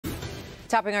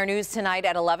Topping our news tonight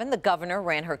at 11, the governor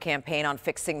ran her campaign on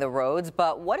fixing the roads.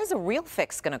 But what is a real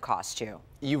fix going to cost you?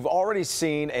 You've already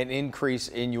seen an increase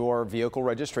in your vehicle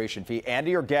registration fee and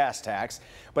your gas tax.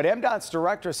 But MDOT's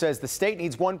director says the state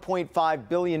needs $1.5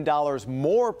 billion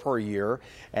more per year.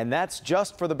 And that's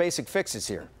just for the basic fixes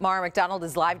here. Mara McDonald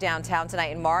is live downtown tonight.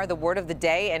 And Mara, the word of the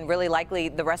day and really likely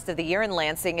the rest of the year in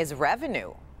Lansing is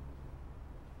revenue.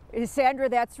 Sandra,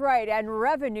 that's right. And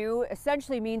revenue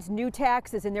essentially means new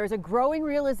taxes. And there's a growing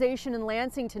realization in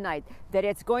Lansing tonight that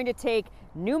it's going to take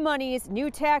new monies, new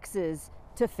taxes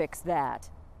to fix that.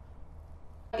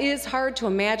 It is hard to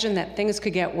imagine that things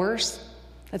could get worse.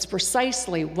 That's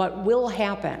precisely what will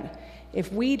happen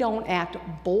if we don't act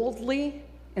boldly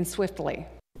and swiftly.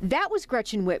 That was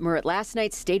Gretchen Whitmer at last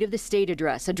night's State of the State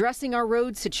address, addressing our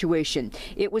road situation.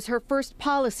 It was her first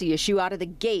policy issue out of the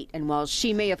gate, and while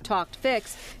she may have talked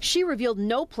fix, she revealed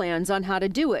no plans on how to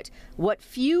do it. What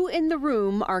few in the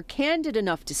room are candid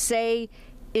enough to say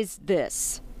is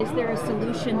this. Is there a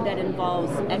solution that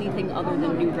involves anything other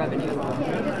than new revenue?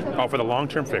 Oh, for the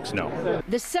long-term fix, no.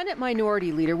 The Senate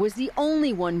Minority Leader was the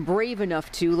only one brave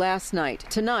enough to last night.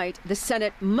 Tonight, the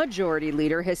Senate Majority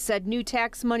Leader has said new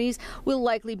tax monies will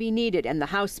likely be needed, and the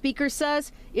House Speaker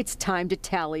says it's time to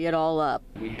tally it all up.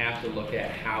 We have to look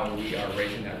at how we are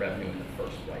raising that revenue in the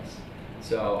first place.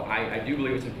 So I do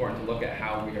believe it's important to look at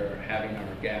how we are having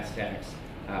our gas tax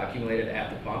accumulated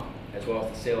at the pump, as well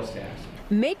as the sales tax.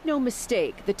 Make no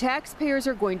mistake, the taxpayers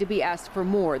are going to be asked for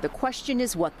more. The question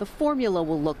is what the formula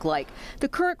will look like. The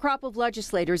current crop of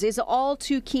legislators is all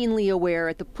too keenly aware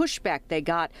at the pushback they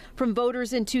got from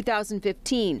voters in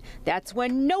 2015. That's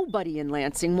when nobody in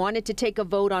Lansing wanted to take a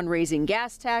vote on raising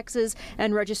gas taxes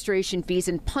and registration fees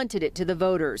and punted it to the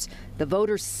voters. The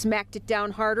voters smacked it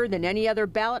down harder than any other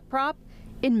ballot prop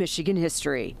in Michigan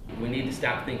history. We need to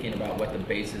stop thinking about what the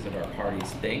bases of our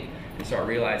parties think and start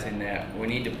realizing that we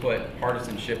need to put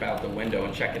partisanship out the window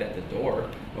and check it at the door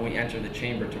when we enter the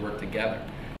chamber to work together.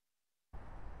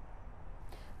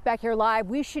 Back here live,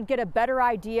 we should get a better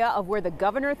idea of where the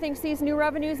governor thinks these new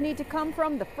revenues need to come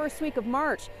from the first week of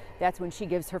March. That's when she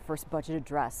gives her first budget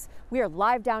address. We are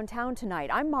live downtown tonight.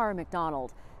 I'm Mara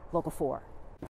McDonald, Local 4.